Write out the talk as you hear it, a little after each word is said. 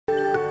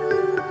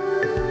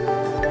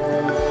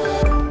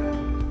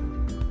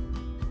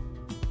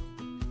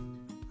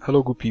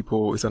Hello good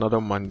people, it's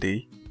another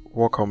Monday.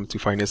 Welcome to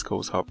Finance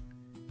Skills Hub.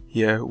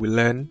 Here we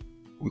learn,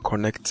 we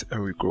connect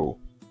and we grow.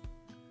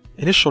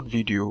 In this short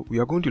video, we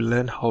are going to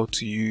learn how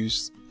to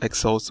use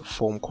Excel's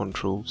form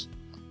controls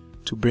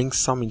to bring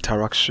some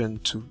interaction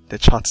to the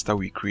charts that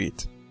we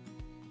create.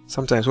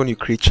 Sometimes when you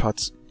create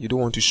charts, you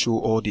don't want to show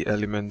all the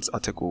elements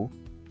at a go.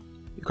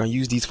 You can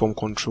use these form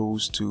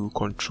controls to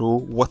control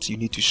what you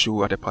need to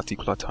show at a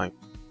particular time.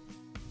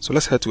 So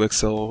let's head to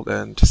Excel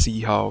and see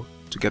how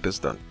to get this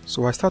done.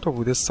 So I start off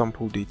with this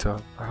sample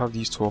data. I have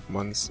these 12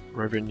 months,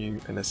 revenue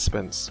and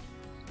expense.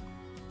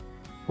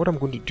 What I'm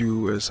going to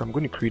do is I'm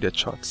going to create a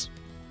chart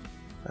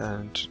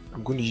and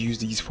I'm going to use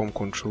these form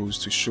controls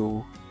to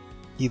show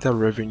either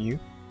revenue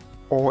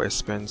or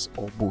expense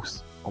or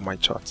both on my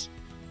chart.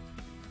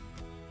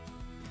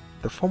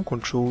 The form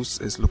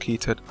controls is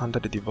located under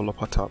the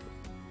developer tab.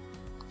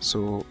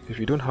 So if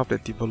you don't have the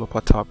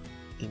developer tab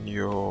in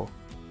your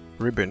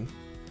ribbon,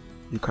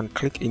 you can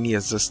click any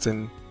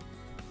existing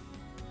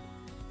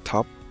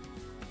tab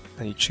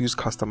and you choose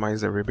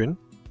customize the ribbon,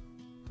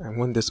 and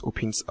when this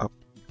opens up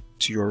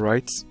to your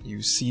right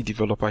you see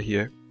developer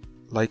here.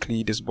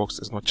 Likely this box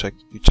is not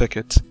checked. You check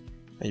it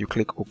and you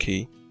click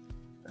OK,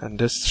 and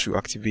this should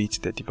activate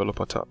the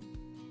developer tab.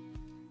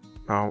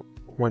 Now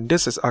when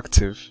this is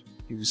active,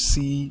 you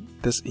see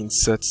this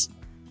insert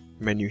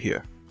menu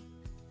here.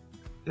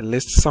 It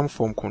lists some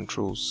form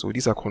controls, so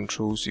these are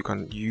controls you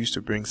can use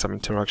to bring some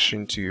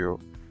interaction to your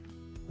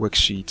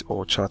worksheet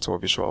or chart or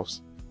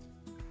visuals.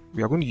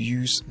 We are going to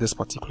use this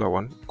particular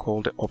one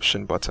called the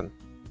option button.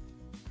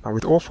 Now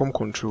with all form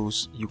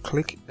controls, you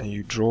click and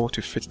you draw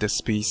to fit the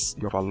space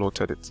you have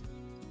allotted it.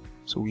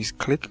 So we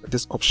click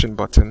this option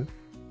button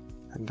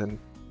and then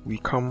we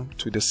come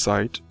to the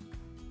side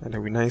and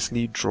then we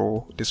nicely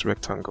draw this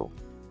rectangle.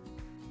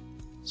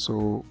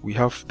 So we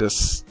have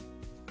this.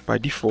 By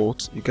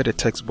default, you get a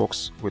text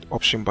box with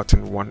option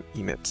button 1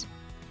 in it.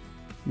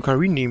 You can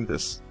rename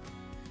this.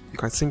 You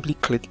can simply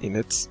click in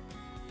it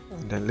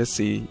and then let's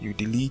say you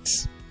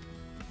delete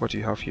what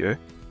you have here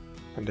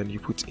and then you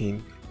put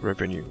in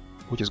revenue,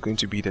 which is going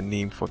to be the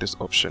name for this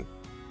option.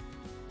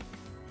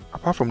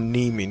 Apart from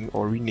naming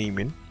or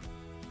renaming,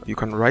 you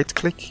can right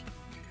click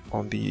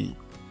on the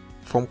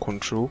form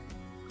control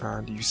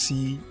and you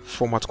see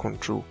format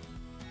control.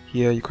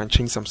 Here you can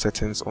change some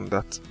settings on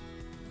that.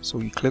 So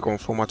you click on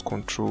format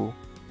control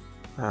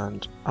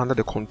and under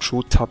the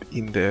control tab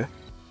in there,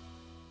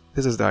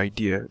 this is the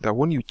idea that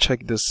when you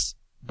check this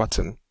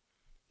button,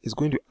 it's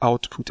going to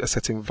output a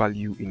certain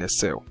value in a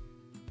cell.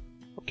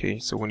 Okay,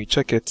 so when you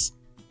check it,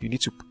 you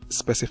need to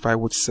specify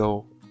which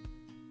cell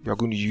you are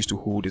going to use to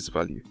hold this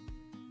value.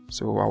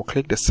 So I'll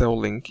click the cell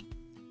link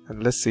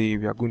and let's say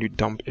we are going to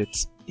dump it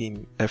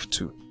in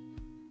F2.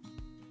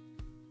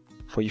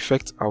 For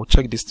effect, I'll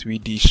check this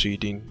 3D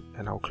shading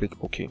and I'll click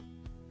OK.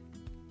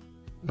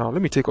 Now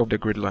let me take off the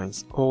grid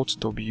lines, Alt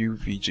W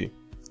VJ.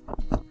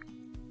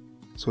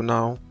 So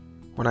now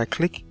when I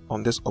click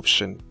on this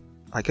option,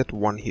 I get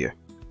 1 here.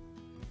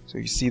 So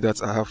you see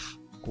that I have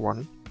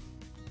 1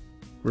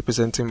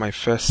 representing my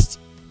first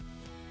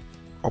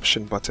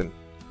option button.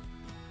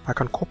 I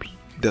can copy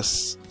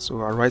this,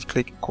 so I right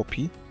click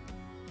copy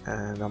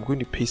and I'm going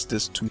to paste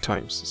this 2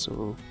 times.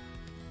 So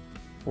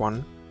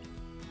 1,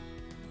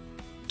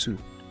 2.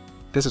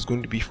 This is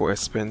going to be for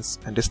expense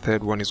and this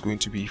third one is going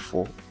to be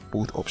for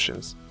both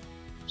options.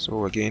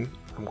 So again,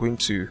 I'm going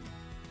to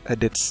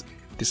edit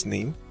this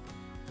name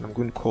and I'm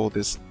going to call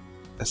this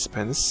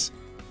expense,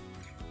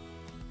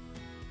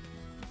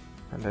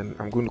 and then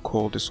I'm going to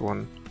call this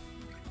one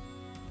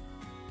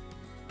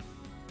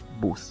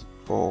both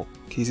for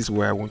cases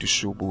where I want to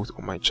show both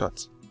on my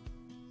chart.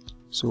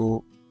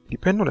 So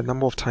depending on the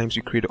number of times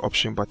you create the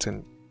option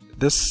button,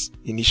 this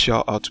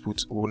initial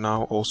output will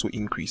now also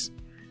increase.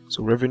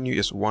 So revenue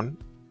is 1,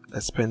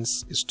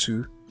 expense is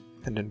 2,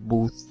 and then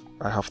both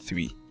I have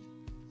 3.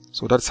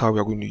 So that's how we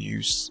are going to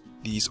use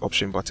these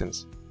option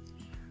buttons.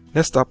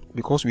 Next up,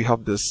 because we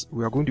have this,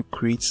 we are going to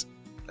create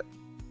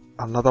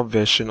another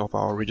version of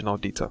our original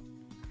data.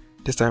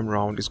 This time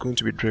around it's going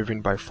to be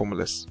driven by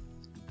formulas.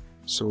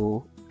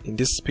 So in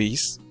this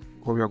space,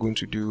 what we are going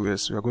to do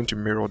is we are going to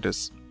mirror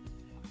this.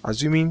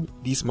 Assuming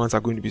these months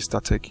are going to be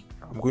static,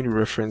 I'm going to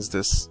reference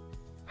this,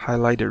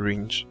 highlight the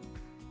range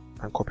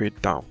and copy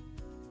it down.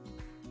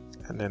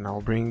 And then I'll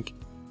bring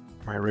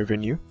my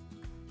revenue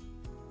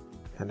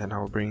and then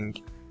I'll bring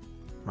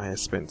my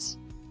expense.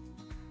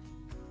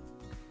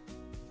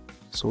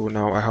 So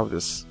now I have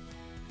this.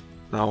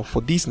 Now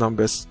for these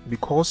numbers,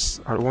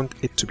 because I want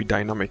it to be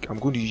dynamic, I'm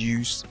going to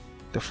use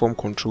the form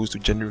controls to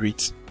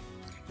generate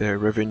the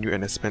revenue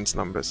and expense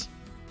numbers.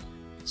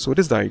 So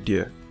this is the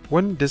idea.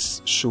 When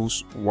this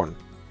shows 1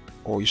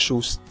 or it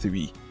shows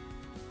 3,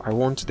 I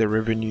want the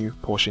revenue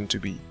portion to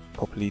be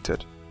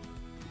populated.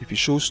 If it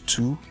shows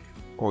 2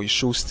 or it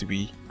shows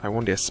 3, I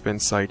want the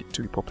expense side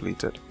to be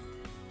populated.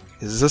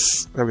 Is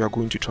this that we are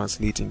going to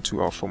translate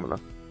into our formula?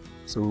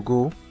 So we'll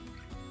go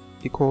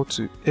equal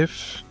to,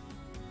 if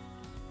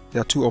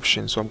there are 2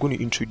 options, so I'm going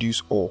to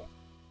introduce OR.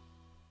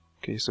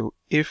 Okay, so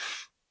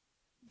if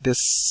this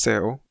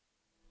cell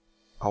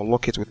I'll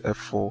lock it with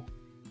F4,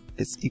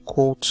 it's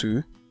equal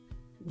to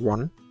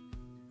 1.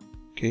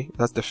 Okay,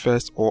 that's the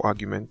first OR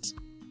argument.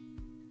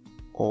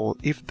 Or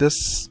if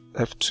this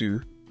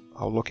F2,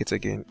 I'll lock it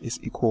again, is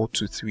equal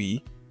to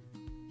 3.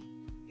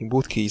 In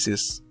both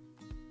cases,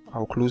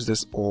 I'll close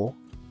this OR.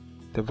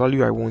 The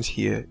value I want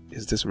here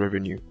is this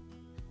revenue.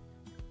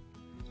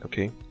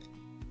 Okay,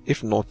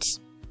 if not,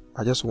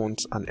 I just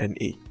want an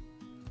NA.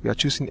 We are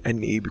choosing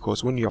NA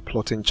because when you are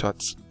plotting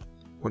charts,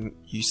 when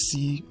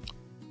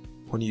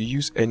you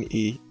use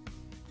NA,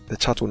 the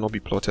chart will not be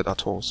plotted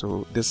at all.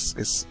 So this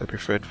is a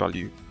preferred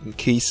value in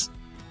case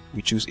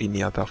we choose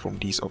any other from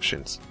these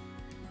options.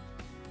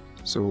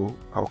 So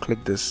I'll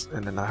click this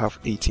and then I have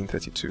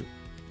 1832.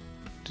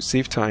 To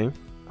save time,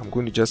 I'm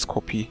going to just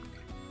copy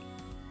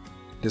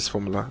this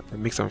formula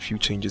and make some few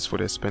changes for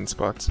the expense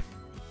part.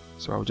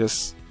 So I'll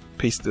just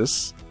paste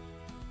this.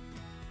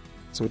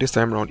 So this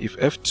time around, if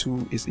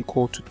F2 is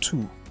equal to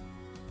 2,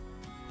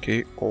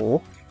 okay,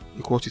 or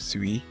equal to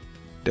 3,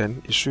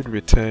 then it should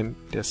return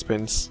the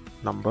expense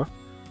number,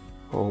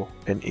 or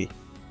NA.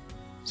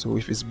 So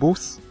if it's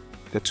both,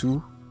 the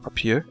two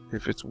appear.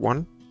 If it's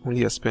 1,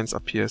 only expense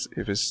appears.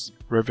 If it's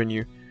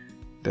revenue,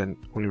 then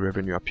only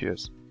revenue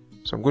appears.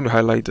 So I'm going to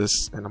highlight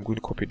this and I'm going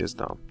to copy this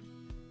down.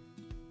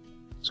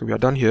 So we are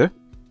done here.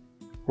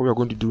 What we are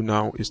going to do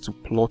now is to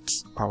plot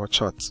our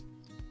chart.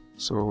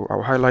 So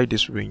I'll highlight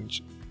this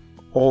range,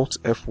 Alt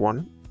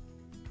F1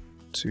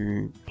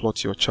 to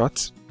plot your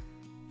chart.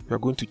 We are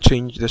going to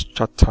change this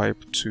chart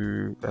type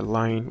to a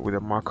line with a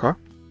marker.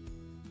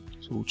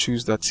 So we'll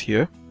choose that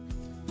here.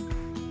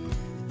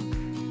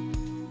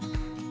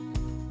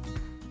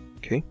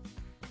 Okay,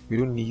 we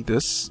don't need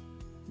this.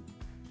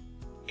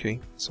 Okay,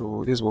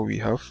 so this is what we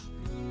have.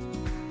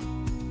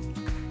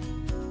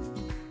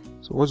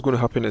 So what's going to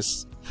happen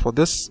is, for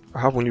this I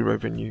have only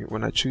revenue.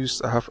 When I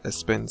choose, I have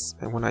expense,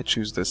 and when I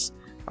choose this,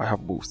 I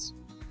have both.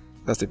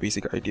 That's the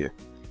basic idea.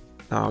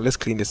 Now let's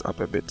clean this up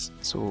a bit.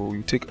 So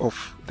you take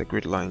off the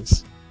grid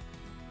lines,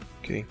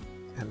 okay,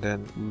 and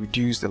then we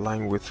reduce the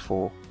line width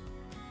for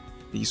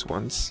these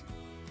ones.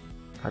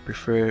 I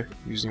prefer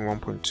using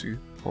 1.2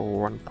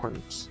 or 1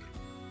 point.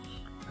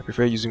 I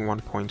prefer using 1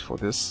 point for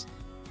this,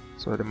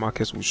 so that the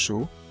markers will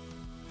show.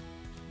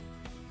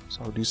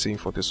 So I'll do same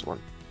for this one.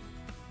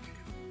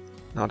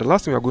 Now the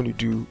last thing we're going to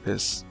do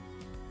is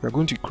we're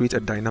going to create a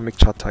dynamic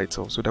chart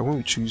title, so that when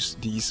we choose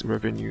these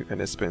revenue and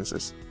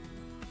expenses,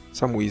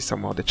 some way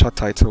somehow the chart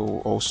title will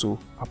also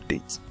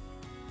update.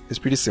 It's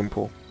pretty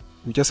simple.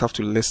 We just have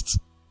to list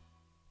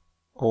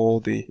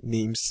all the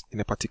names in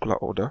a particular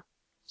order.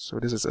 So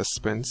this is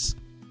expense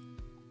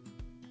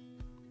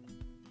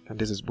and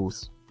this is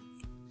both.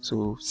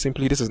 So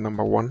simply this is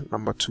number 1,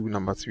 number 2,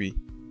 number 3.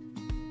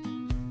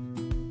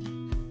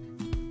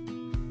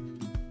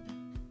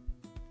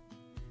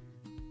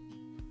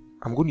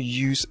 I'm going to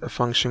use a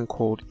function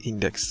called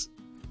index.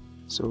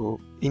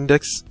 So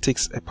index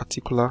takes a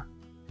particular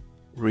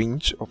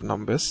range of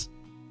numbers,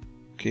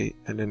 okay,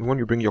 and then when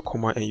you bring your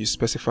comma and you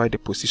specify the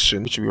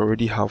position, which we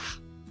already have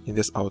in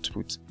this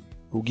output,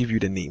 it will give you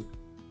the name,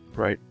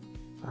 right?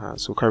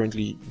 So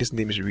currently this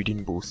name is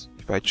reading both.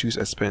 If I choose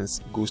expense,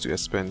 it goes to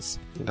expense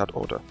in that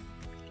order.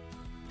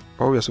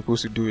 What we are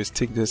supposed to do is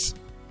take this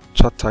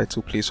chart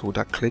title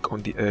placeholder, click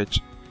on the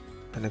edge,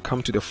 and then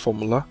come to the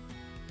formula,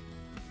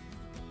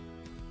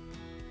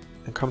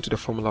 and come to the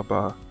formula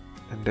bar,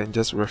 and then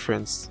just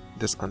reference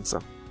this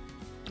answer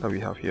that we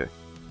have here,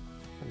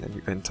 and then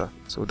you enter.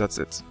 So that's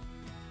it.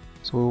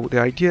 So the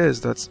idea is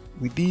that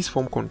with these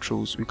form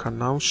controls, we can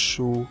now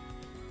show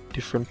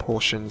different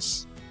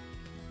portions,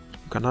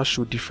 we can now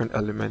show different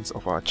elements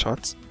of our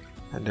chart,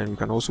 and then we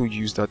can also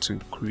use that to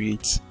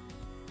create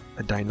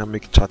a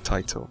dynamic chart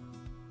title.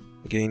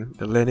 Again,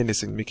 the learning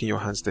is in making your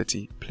hands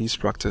dirty. Please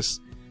practice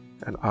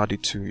and add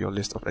it to your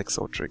list of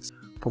Excel tricks.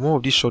 For more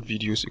of these short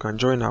videos, you can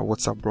join our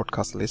WhatsApp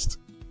broadcast list.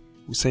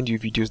 We send you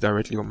videos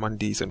directly on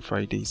Mondays and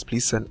Fridays.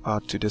 Please send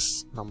add to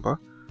this number,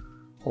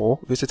 or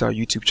visit our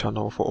YouTube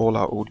channel for all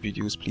our old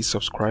videos. Please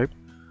subscribe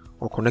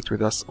or connect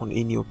with us on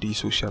any of these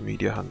social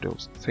media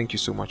handles. Thank you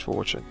so much for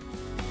watching.